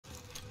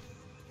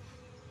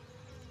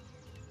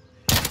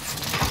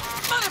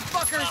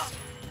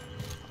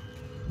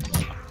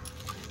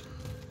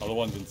Other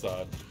one's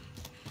inside.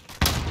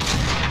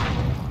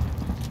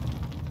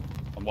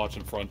 I'm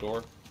watching front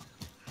door.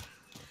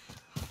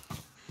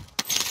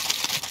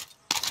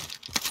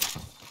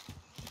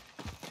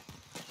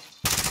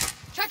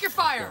 Check your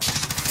fire!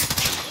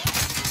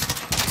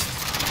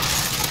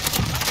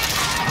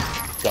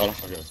 Got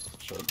him? Okay,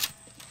 shit.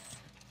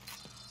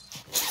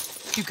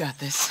 You got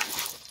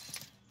this.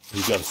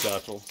 He's got a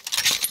satchel.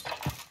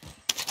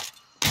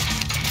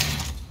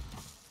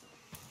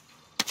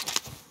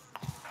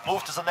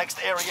 Move to the next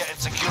area and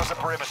secure the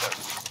perimeter.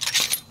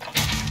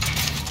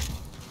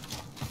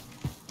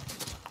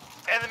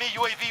 Enemy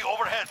UAV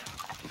overhead.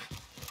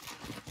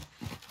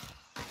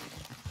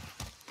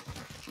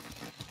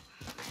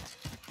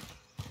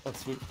 That's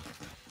sweet.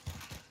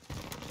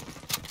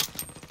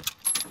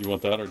 You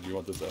want that, or do you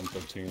want this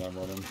M15 I'm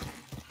running?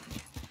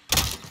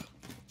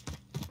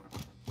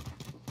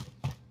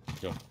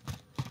 Go.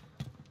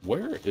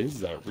 Where is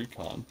that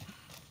recon?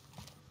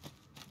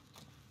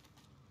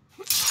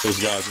 There's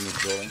guys in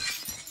this building.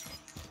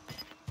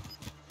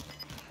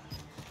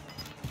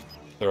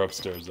 They're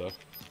upstairs, though.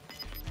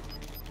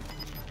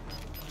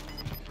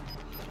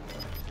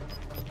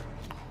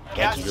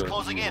 Gas is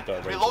closing in.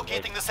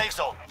 Relocating the safe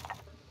zone.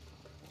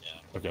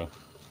 Okay.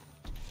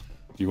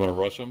 Do you want to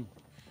rush them?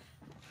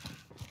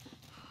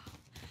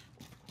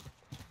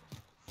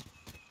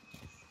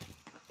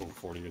 Oh,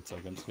 48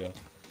 seconds, yeah.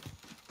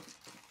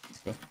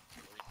 Okay.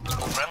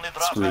 Friendly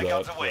drop Screw back that,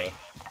 out the way. yeah.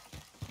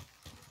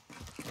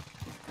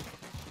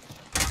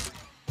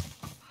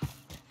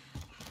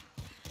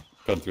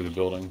 Cut through the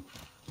building.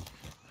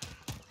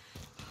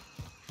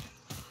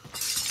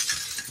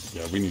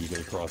 Yeah, we need to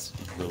get across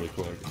really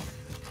quick.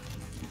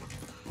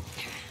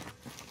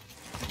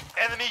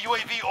 Enemy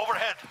UAV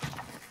overhead.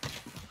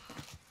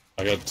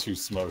 I got 2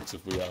 smokes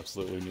if we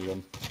absolutely need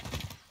them.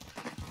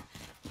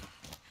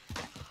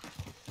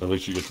 At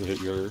least you get to hit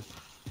your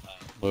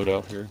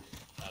loadout here.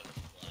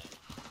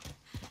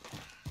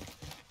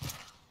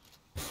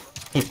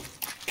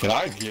 Can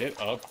I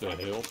get up the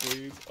hill,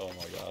 please? Oh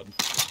my god.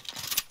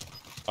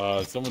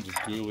 Someone just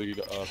ghoulied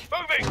up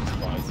towards the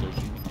fire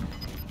station.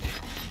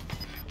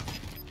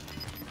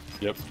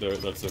 Yep,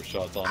 that's their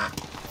shots on it.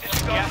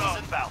 Gas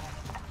is inbound.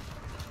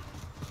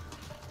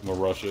 I'm gonna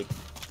rush it.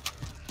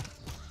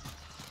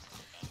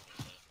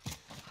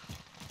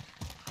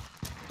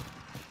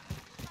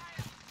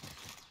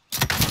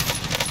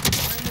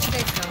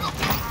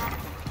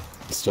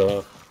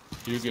 Stuff.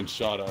 He was getting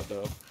shot at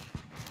though.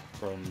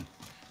 From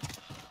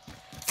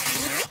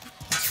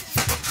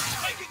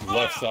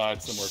left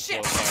side, somewhere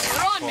Shit, close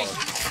they're on me.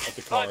 at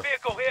the car.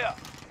 Vehicle here.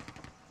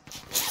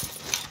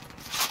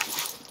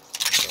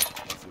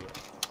 I see it.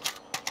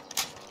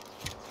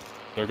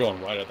 They're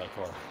going right at that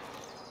car.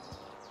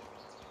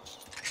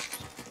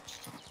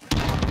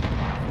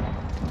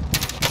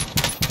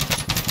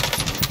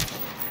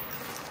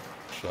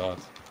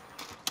 Shots.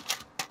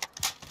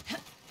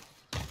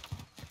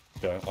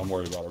 Okay, I'm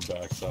worried about our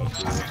backside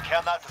too.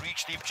 Cannot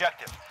reach the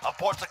objective.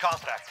 Abort the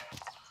contract.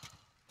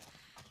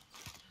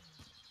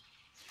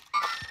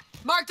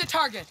 Mark the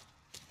target.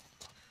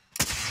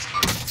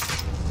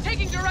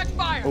 Taking direct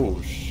fire.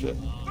 Oh shit.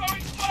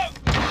 Throwing smoke!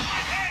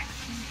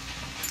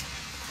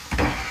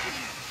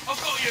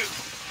 I've got you!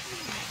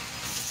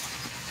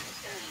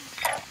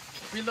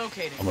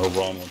 Relocating. I'm gonna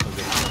run once I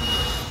get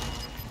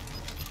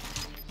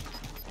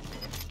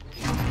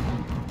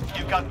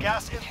You've got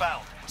gas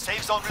inbound.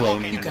 Safe zone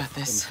prone relocated. You got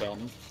this. in the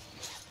fountain.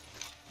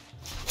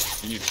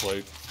 You need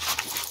plate.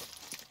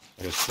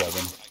 I got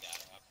 7.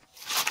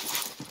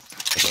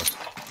 Okay.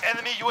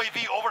 Enemy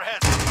UAV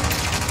overhead.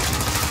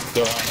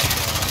 They're on us.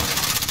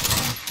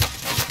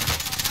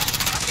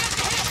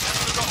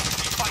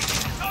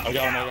 I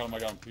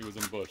got him. He was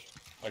in the bush.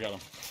 I got him.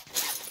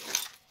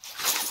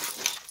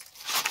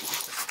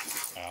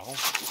 Ow.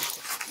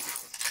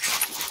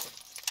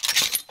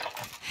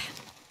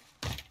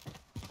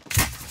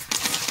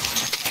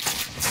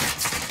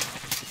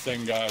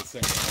 Same guy.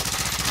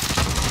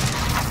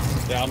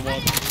 Down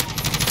one.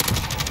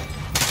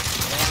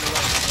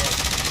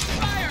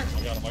 Fire! I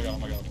got him.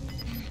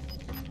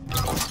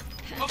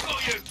 I've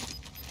got you!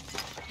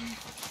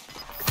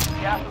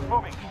 Gas is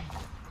moving.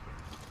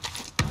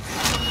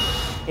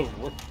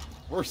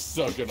 We're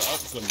sucking up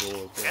some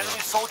bullets. Enemy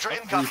soldier We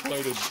incoming.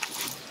 played it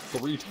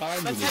 3 times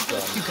in Let's this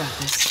head for. You round. got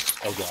this.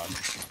 Oh god.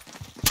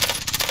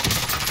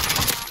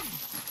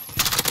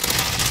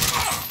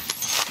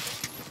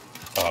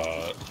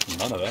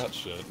 None of that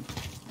shit.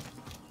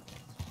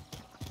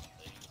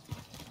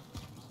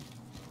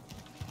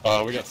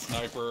 We got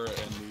sniper and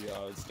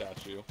the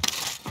statue.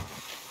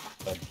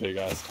 That big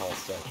ass tall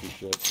statue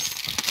shit.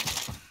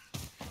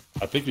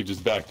 I think he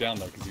just backed down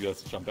though because he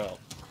has to jump out.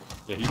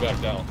 Yeah, he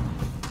backed out.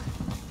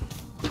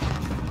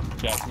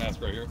 Gas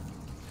mask right here.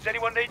 Does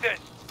anyone need this?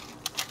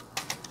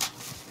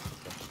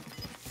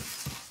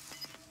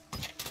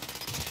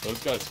 Those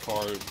guys'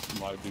 cars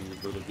might be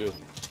really good.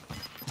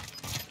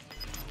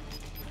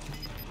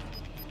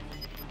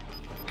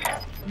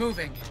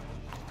 Moving.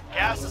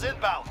 Gas is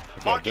inbound.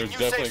 Okay, Marking there's new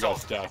definitely safe a zone.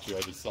 statue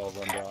I just saw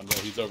run down. Yeah,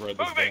 he's over at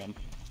this van.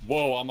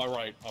 Whoa, on my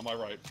right,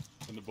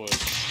 in the bush.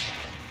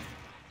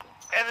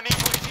 Enemy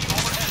UAV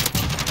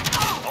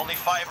overhead. Only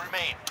 5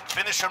 remain.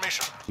 Finish your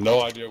mission.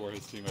 No idea where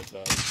his teammates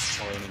at.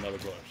 Or in another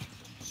bush.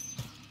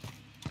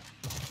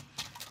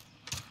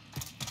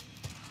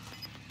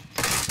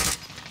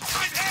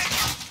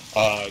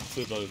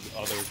 To the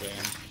other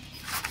van.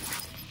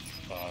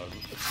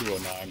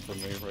 209 from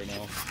me right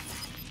now.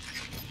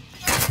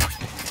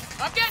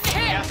 I'm getting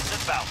hit! Gas is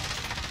inbound.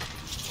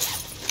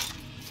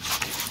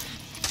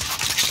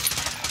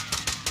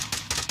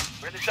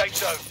 We're in the safe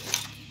zone.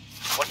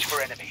 Watch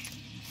for enemy.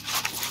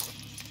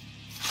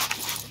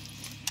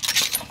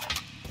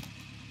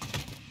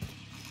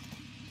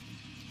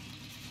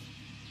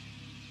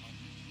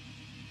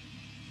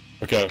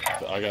 Okay,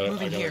 I got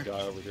Moving a here.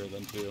 guy over here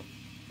then too.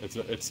 We're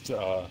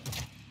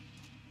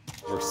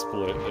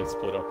split. They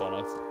split up on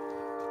us.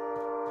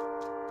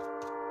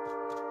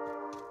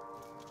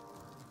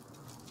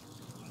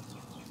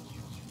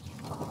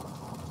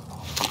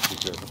 Be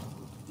careful.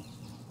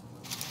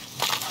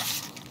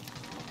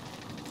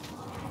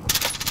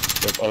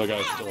 Yep, other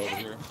guy's still over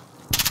here.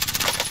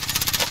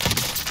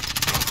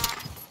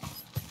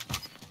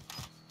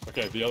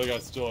 Okay, the other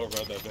guy's still over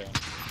at that van.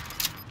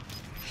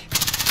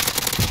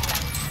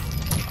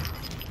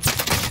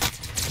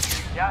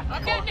 Yeah,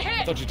 I'm getting I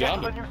hit! thought you Get to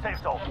downed the him. new safe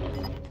zone.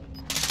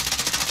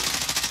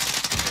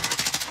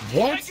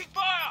 What? Taking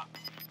fire!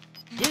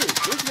 Dude,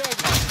 this guy's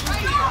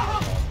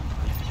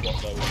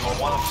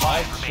One of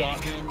 5 shot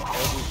remaining. him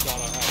every shot I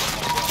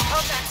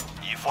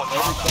had. You fought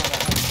Every hard. shot I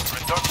had.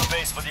 Return to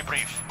base for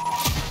debrief.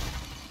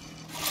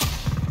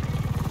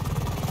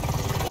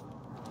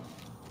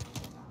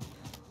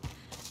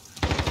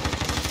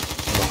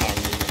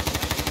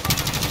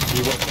 He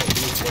was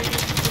waiting on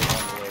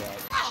the way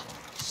out.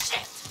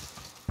 Shit!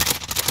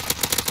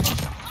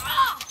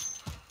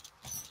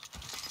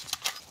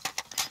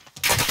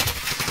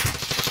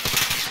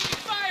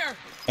 Fire!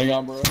 Hang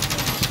on, bro.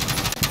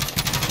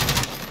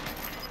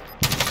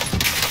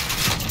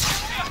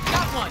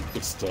 Got one!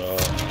 Good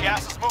stuff.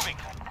 Gas is moving.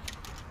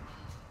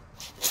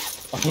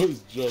 I was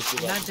just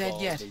about Not to dead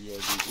call yet. the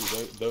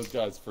UAV. Those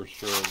guys for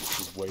sure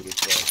just waited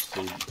for us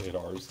to hit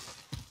ours.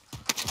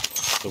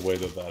 The way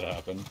that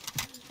happened.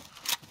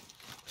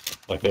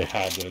 Like they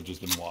had to have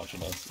just been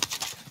watching us.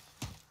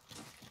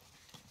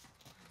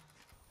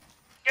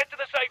 Get to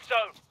the safe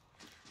zone.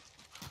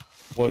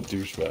 What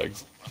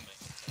douchebags.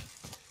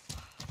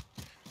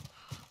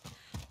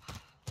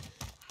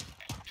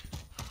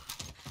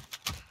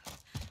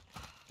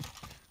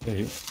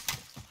 Hey.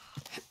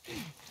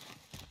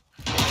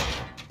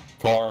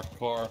 Car.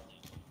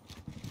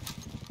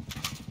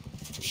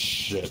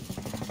 Shit.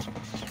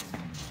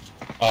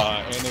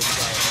 And there's a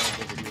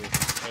guy over here.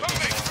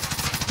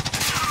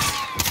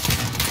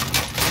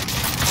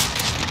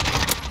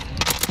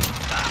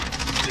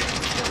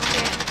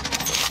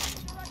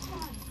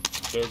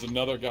 There's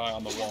another guy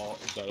on the wall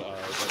that You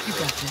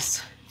got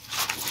this.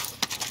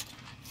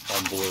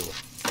 on blue.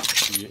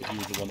 He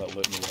was the one that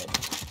lit me up.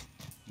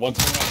 One's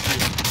coming up here.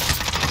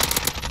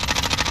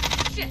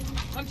 Shit!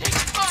 I'm taking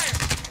fire!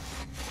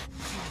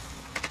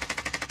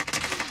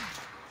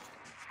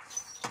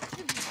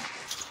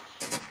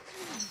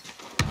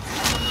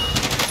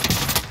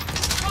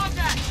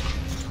 Contact!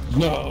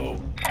 No!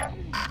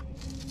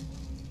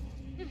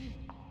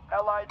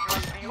 Allied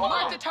UAV Mark the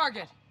overhead.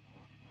 target!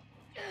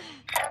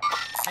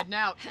 Heading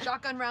out.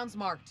 Shotgun rounds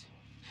marked.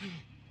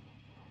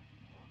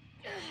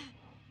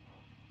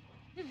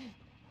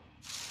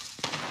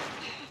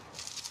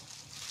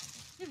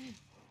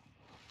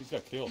 He's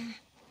got killed.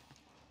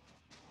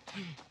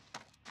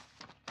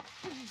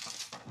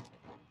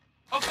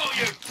 I'll call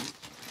you.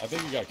 I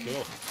think he got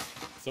killed.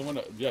 Someone,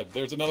 yeah,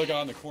 there's another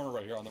guy in the corner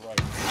right here on the right.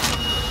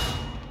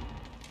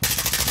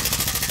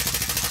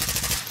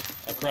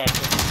 I cracked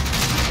him.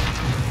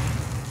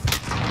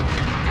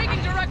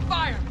 Taking direct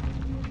fire!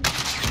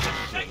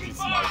 Shit, he's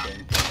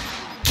sniping.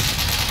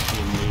 He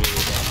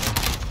immediately got me.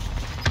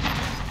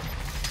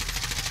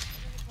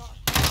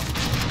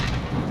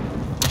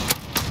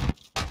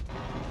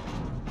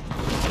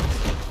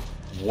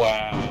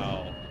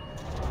 Wow.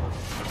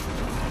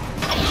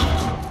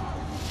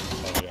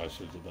 Oh yeah, I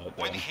should have did that.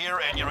 Win Then. here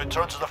and you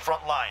return to the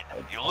front line.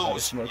 You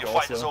lose, smoke your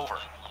fight is also.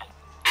 over.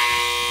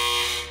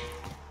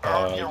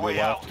 Earn your way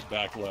out. left,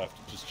 back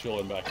left, just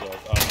chilling back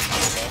left.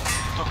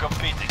 Took a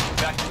beating.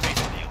 Back to base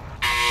with you.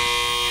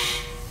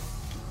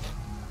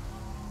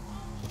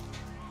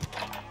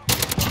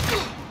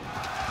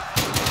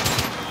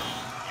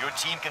 Your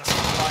team can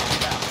still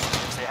fight back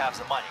if they have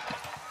the money.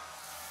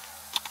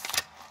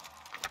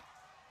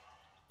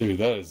 Dude,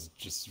 that is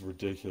just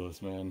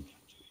ridiculous, man.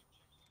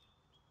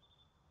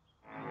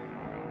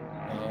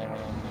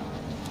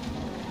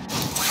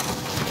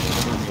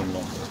 Premium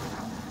lumber.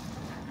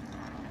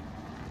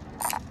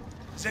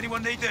 Does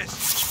anyone need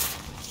this?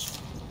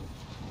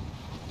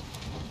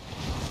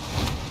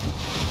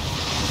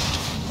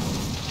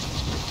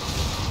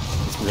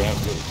 We're gonna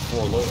have to go to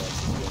 4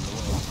 loadouts to get in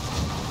the win.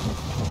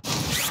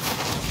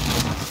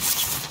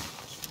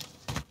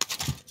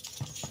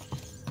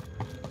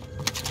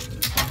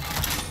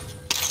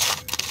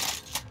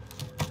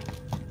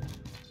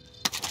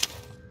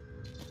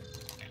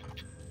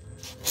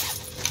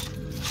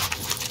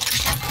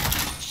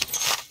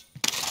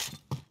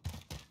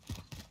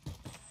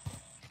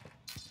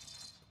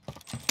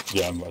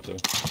 Yeah, I'm about to.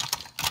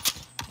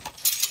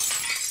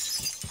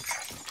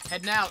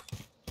 Heading out.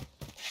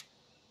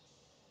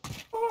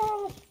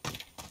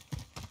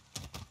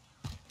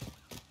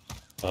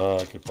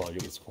 I could probably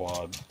get a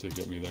squad to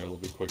get me there a little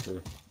bit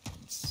quicker.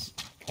 It's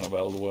kind of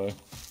out of the way.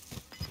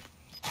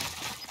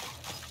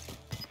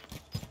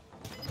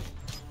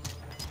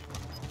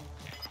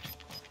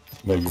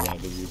 Maybe one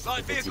of these.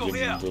 Light If it's vehicle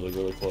getting here. really,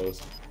 really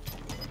close.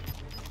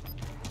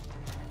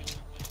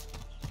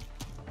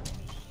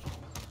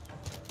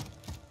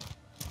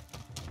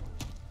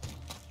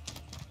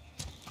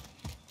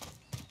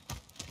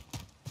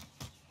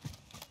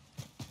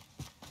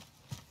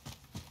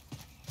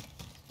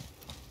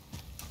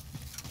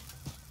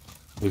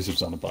 At least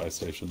there's not a buy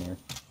station there.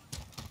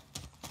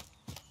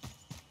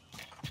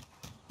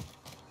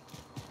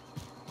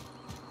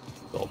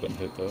 It's all been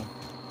hit though.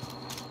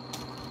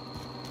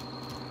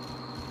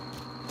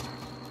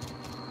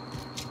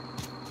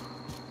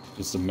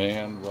 Just a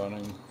man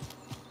running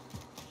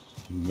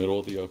in the middle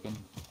of the open.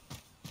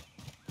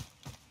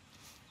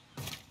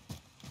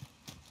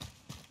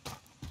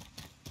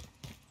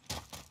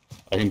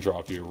 I can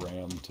drop you a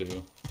ram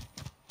too.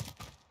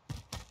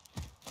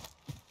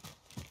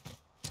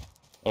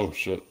 Oh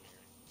shit.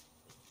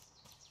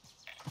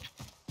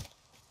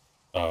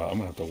 I'm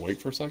gonna have to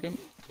wait for a second.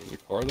 There's a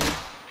car there.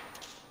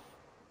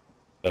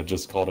 That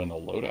just called in a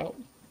loadout.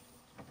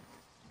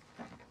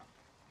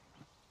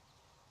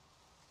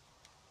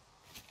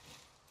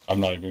 I'm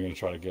not even gonna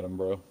try to get him,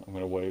 bro. I'm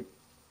gonna wait.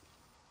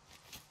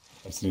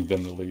 I just need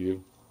them to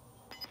leave.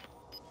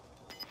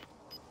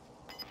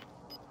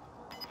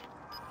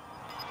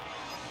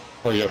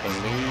 Hurry up and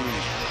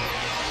leave.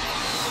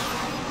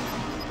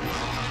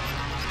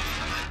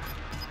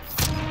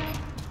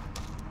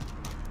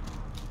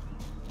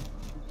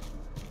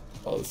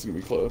 Oh, this is gonna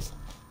be close.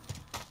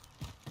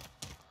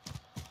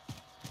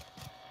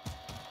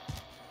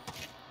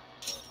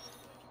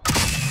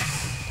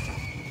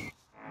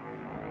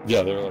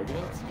 Yeah, they're like,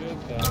 let's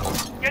get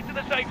that. Get to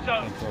the safe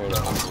zone. And throw it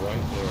out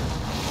right there.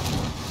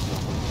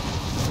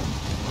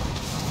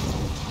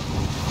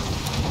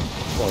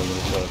 Probably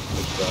gonna try to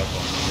push back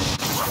on me.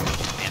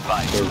 Be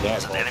advised, There's that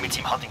there's an ball. enemy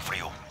team hunting for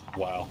you.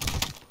 Wow.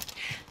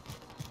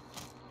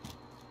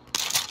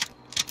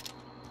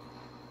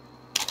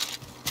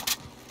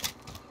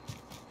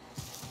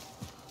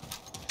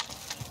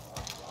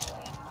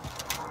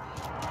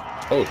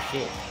 Oh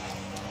shit.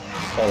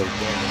 Oh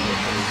damn.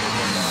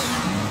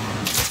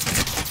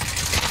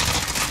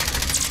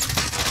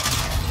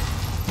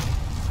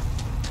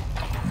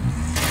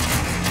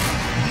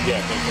 Yeah,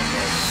 take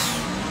that.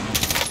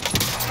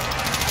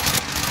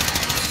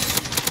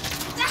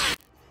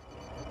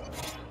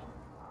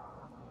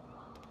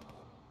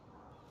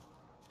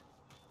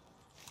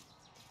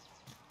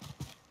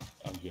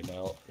 I'm getting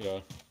out, yeah.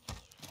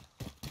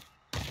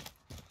 I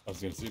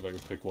was gonna see if I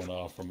could pick one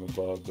off from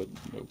above, but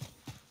nope.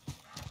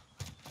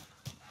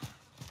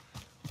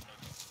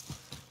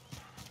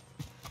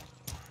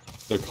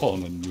 They're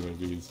calling in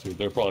UAVs too.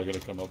 They're probably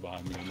gonna come up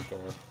behind me in the car.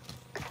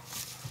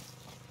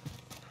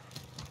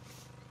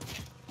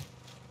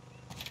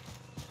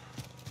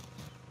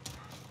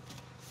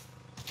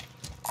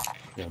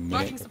 Yeah,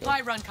 Marking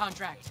supply run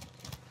contract.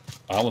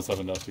 I almost have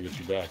enough to get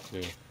you back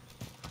too.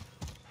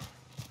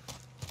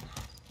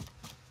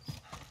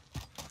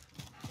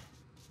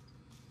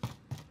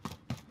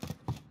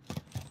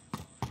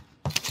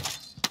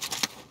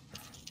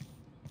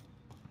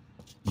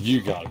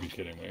 You gotta be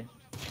kidding me.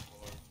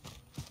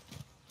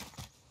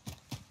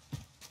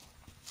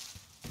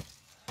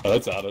 Oh,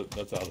 that's out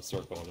of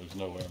circle. There's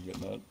no way I'm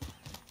getting that.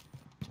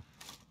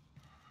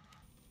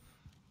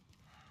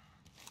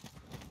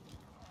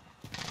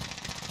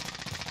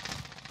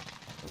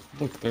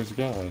 Look, there's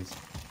guys.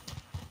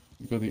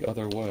 Go the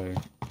other way.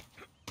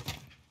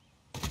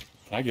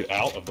 Can I get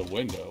out of the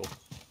window?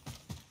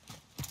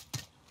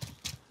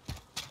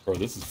 Bro,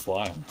 this is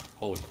flying.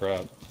 Holy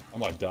crap. I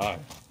might die.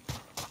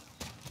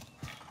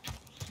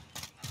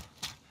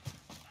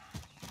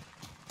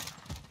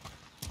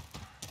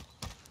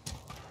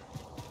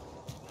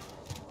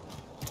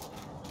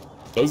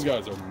 Those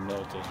guys are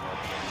melting.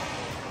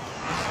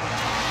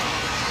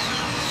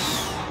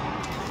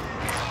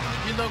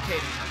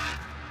 Relocating.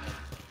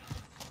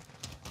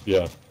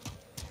 Yeah.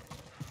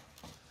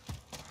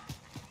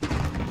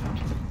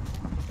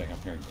 Dang, I'm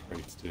hearing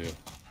crates too.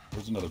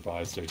 There's another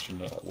buy station.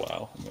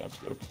 Wow, I'm gonna have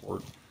to go to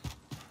port.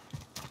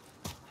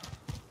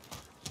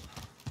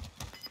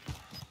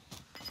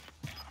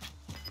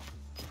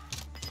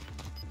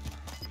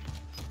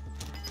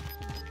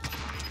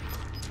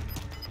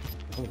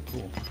 Oh,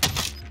 cool.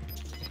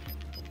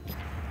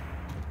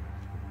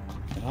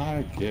 Can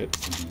I get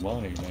some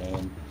money,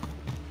 man?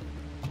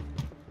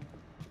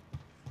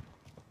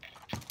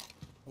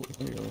 Oh,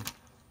 there you go.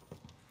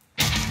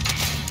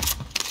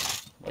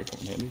 Might come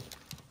in handy.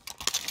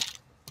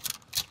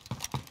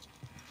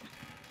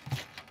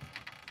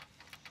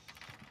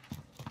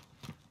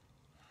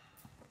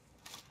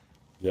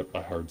 Yep,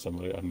 I heard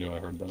somebody. I knew I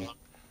heard them.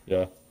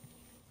 Yeah.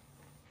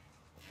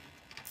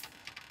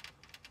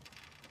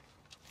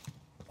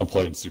 I'm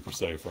playing super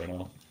safe right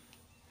now.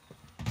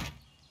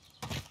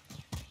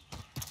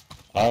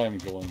 I am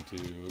going to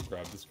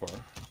grab this car.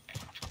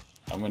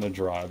 I'm going to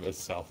drive as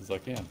south as I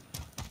can.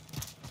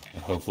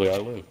 And hopefully I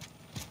live.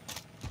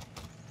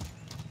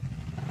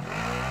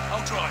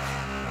 I'll drive.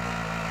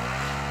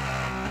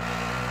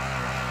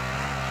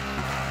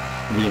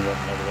 We can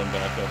never run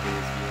back after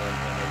this view. I'm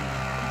kind of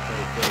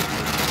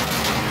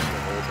the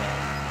whole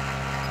time.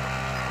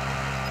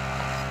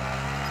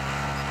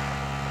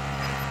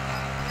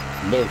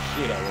 No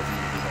shit, I wasn't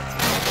going to do that.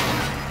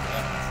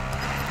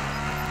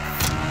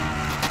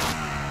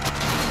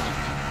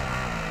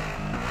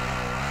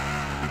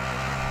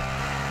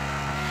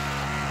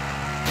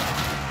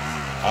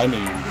 I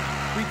mean,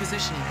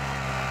 Repositioning.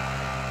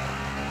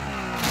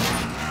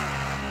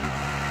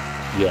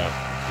 yeah,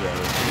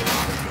 that's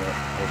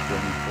what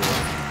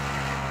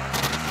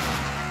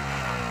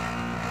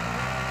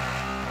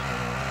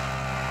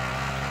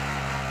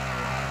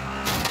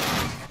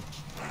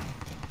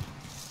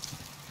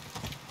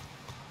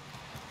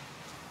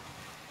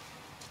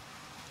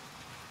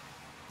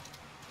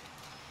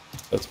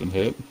that's been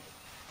hit.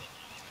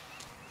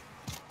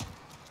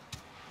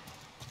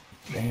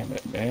 Damn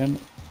it, man.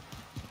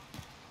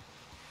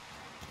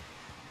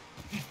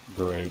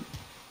 Great.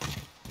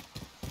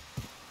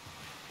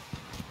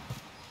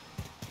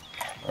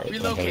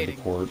 Alright, I'm headed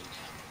to port.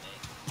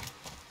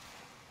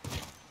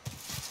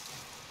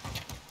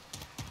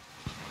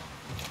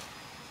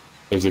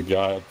 There's a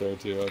guy up there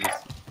too.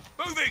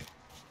 Moving!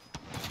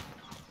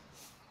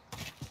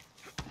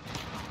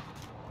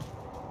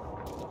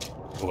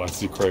 Oh, I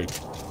see crate.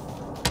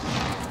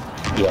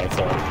 Yeah, I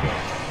saw it.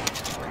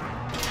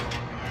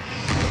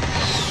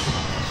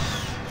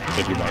 I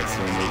think he might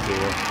see me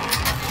too.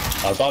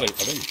 I think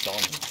he saw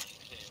me.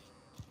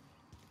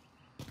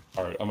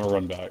 Alright, I'm gonna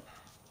run back.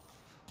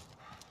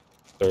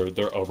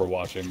 They're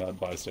overwatching that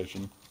buy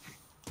station.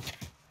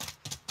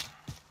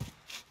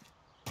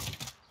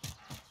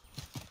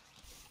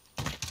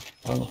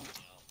 Oh.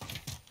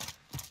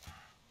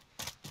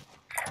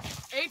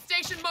 Aid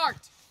station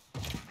marked.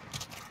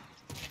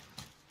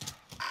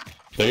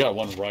 They got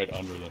one right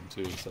under them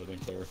too, so I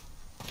think they're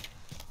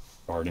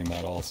guarding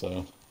that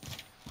also.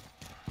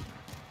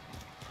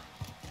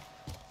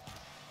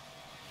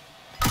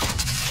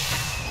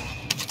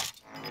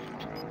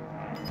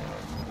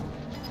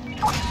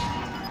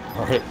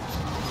 Alright.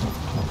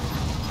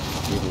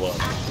 Good luck.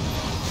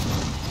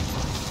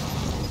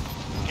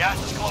 Gas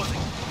is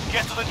closing.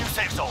 Get to the new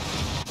safe zone.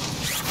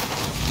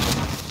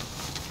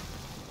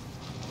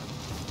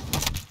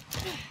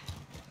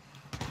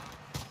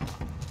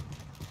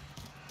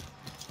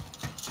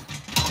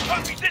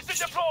 Copy, distance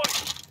deployed.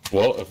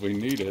 Well, if we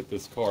need it,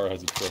 this car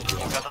has a trophy.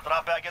 Got the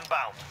drop bag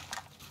inbound.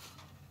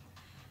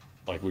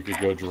 Like, we could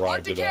go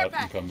drive to that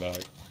and come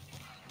back.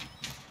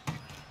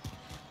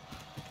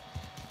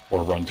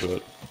 Or run to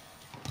it.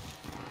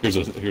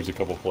 Here's a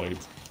couple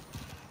plates.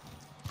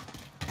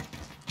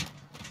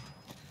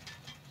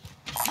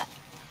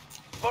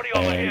 Body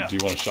over here. And do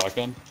you want a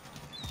shotgun?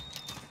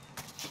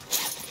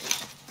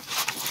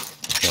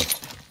 No.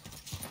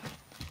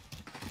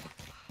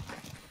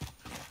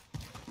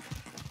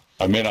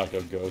 I may not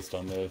go ghost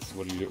on this.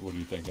 What are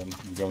you thinking?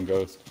 You going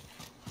ghost?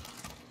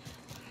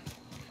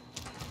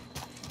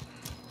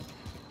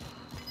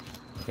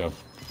 Okay.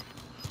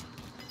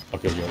 I'll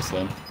go ghost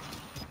then.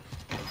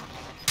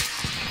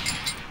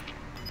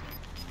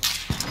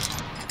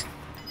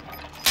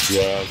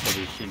 Yeah,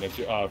 somebody's shooting at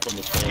you. From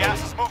the trailers.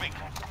 Gas is moving.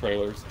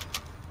 Trailers.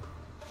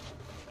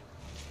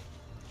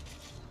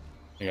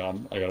 Hang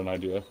on, I got an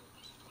idea.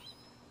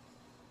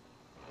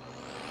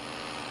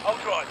 I'll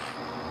drive.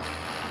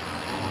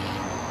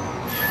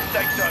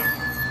 Safe zone.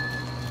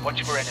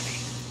 Watch for enemy.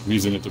 I'm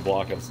using it to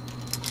block us.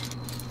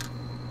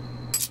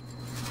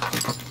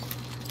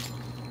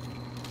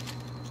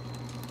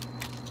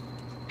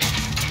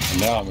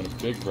 And now I'm gonna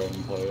big brain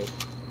play it.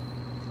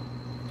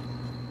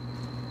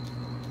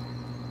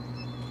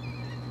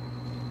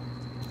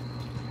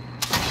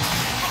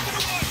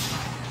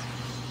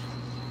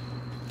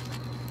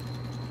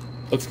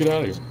 Let's get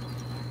out of here.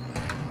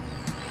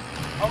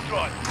 I'll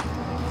drive.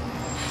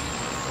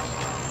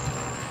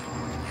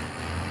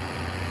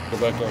 Go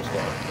back to our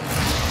spot.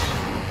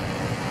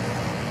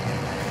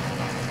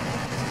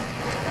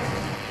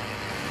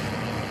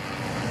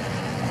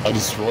 I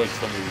destroyed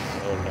somebody's...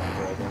 Oh, no, I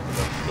don't think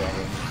that's that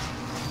one.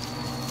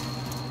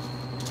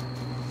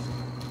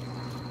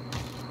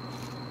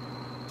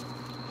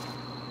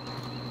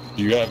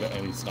 Do you have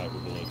any sniper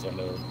bullets? I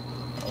know,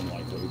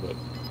 unlikely, but...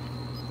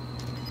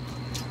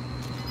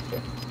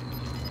 Okay.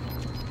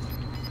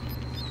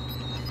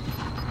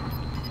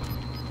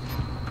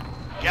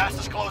 Gas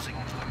is closing.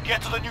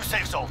 Get to the new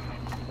safe zone.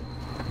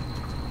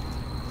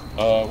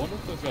 I wonder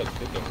if those guys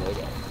hit their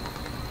loadout.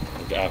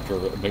 Like after,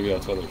 maybe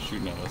that's why they're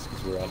shooting at us,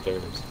 because we're out there.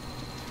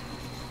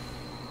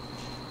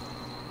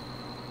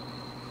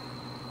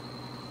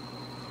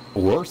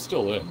 We're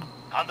still in.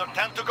 Under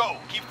 10 to go.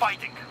 Keep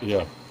fighting.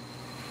 Yeah.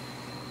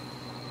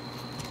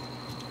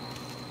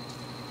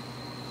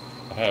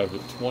 I have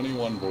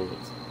 21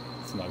 bullets.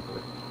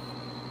 Sniper.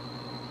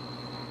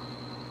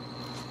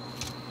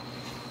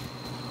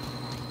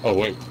 Oh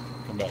wait,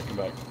 come back.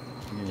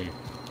 Give me.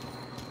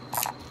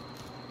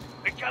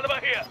 Big caliber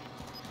here.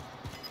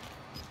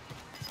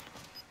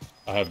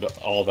 I have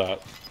all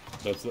that.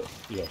 That's it.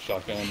 Yeah,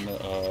 shotgun.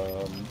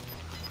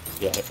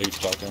 Yeah, 8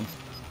 shotgun.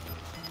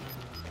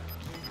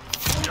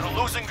 You're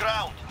losing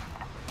ground.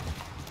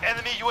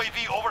 Enemy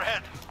UAV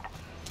overhead.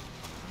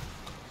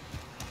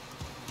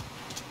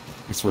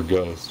 Thanks for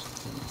Ghost.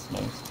 That's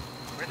nice.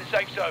 We're in the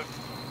safe zone.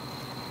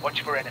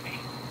 Watch for enemy.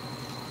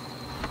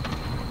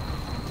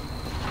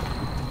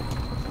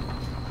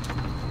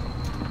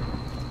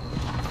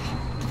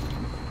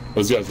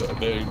 Those guys,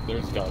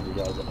 there's gotta be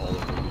guys all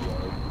over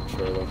the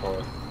trailer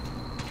park.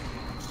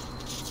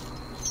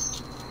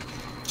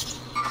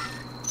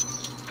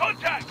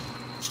 Contact!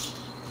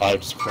 I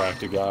just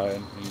cracked a guy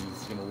and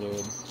he's gonna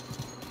live.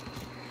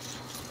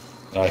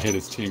 And I hit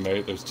his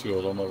teammate, there's 2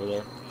 of them over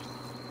there.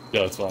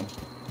 Yeah, that's fine.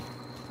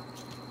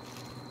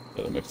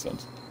 Yeah, that makes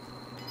sense.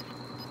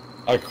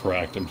 I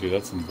cracked him too,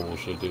 that's some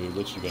bullshit, dude.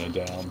 That should've been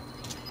a down.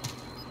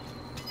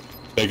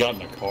 They got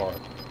in a car.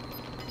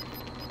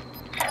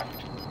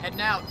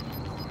 Heading out.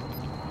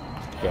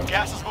 Okay.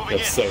 Gas is moving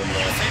That's in. 7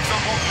 left. Safe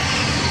zone moving.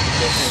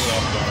 Definitely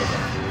have guys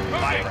on the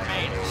Fire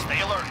remain.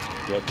 Stay alert.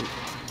 Yep.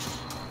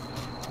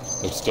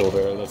 They're still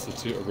there, that's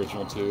the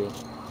original 2.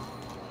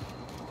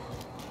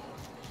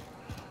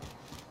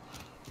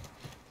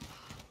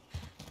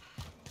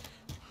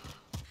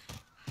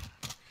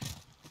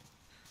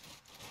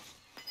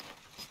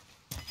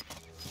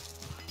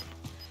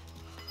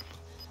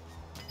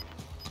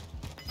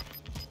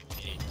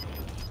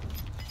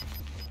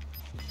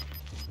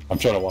 I'm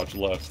trying to watch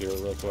left here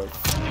real quick.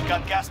 We've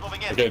got gas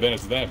moving in. Okay, then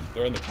it's them.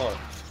 They're in the car.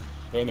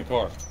 They're in the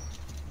car.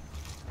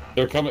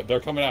 They're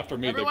coming after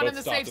me. Everyone they in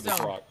both the stopped safe at this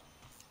zone. rock.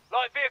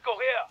 Light vehicle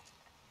here.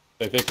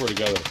 They think we're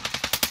together.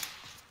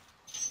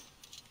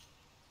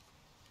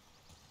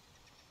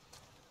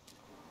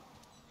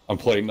 I'm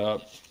plating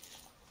up.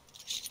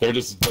 They're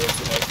just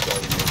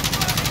escorting me.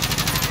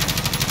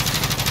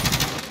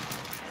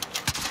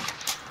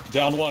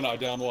 Down one, I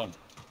down one.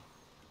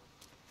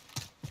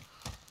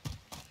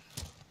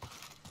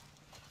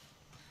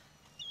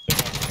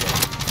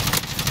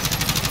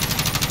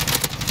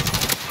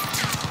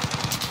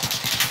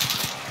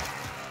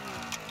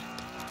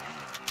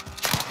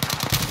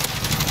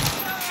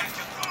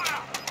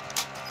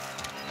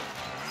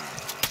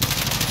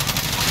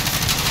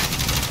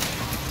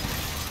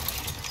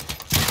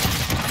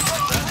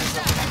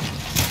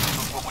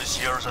 What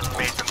was yours and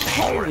made them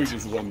pay How for did we it.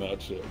 just win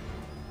that shit?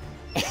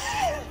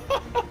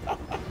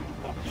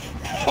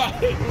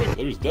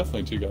 There's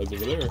definitely 2 guys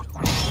over there.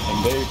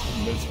 And they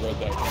misread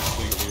that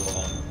completely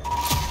wrong.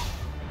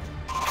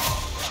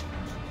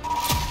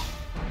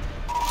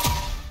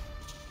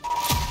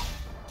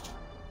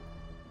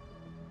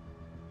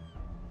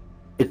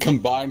 The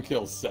combined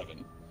kill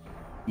 7.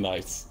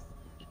 Nice.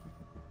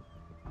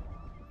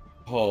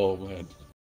 Oh man.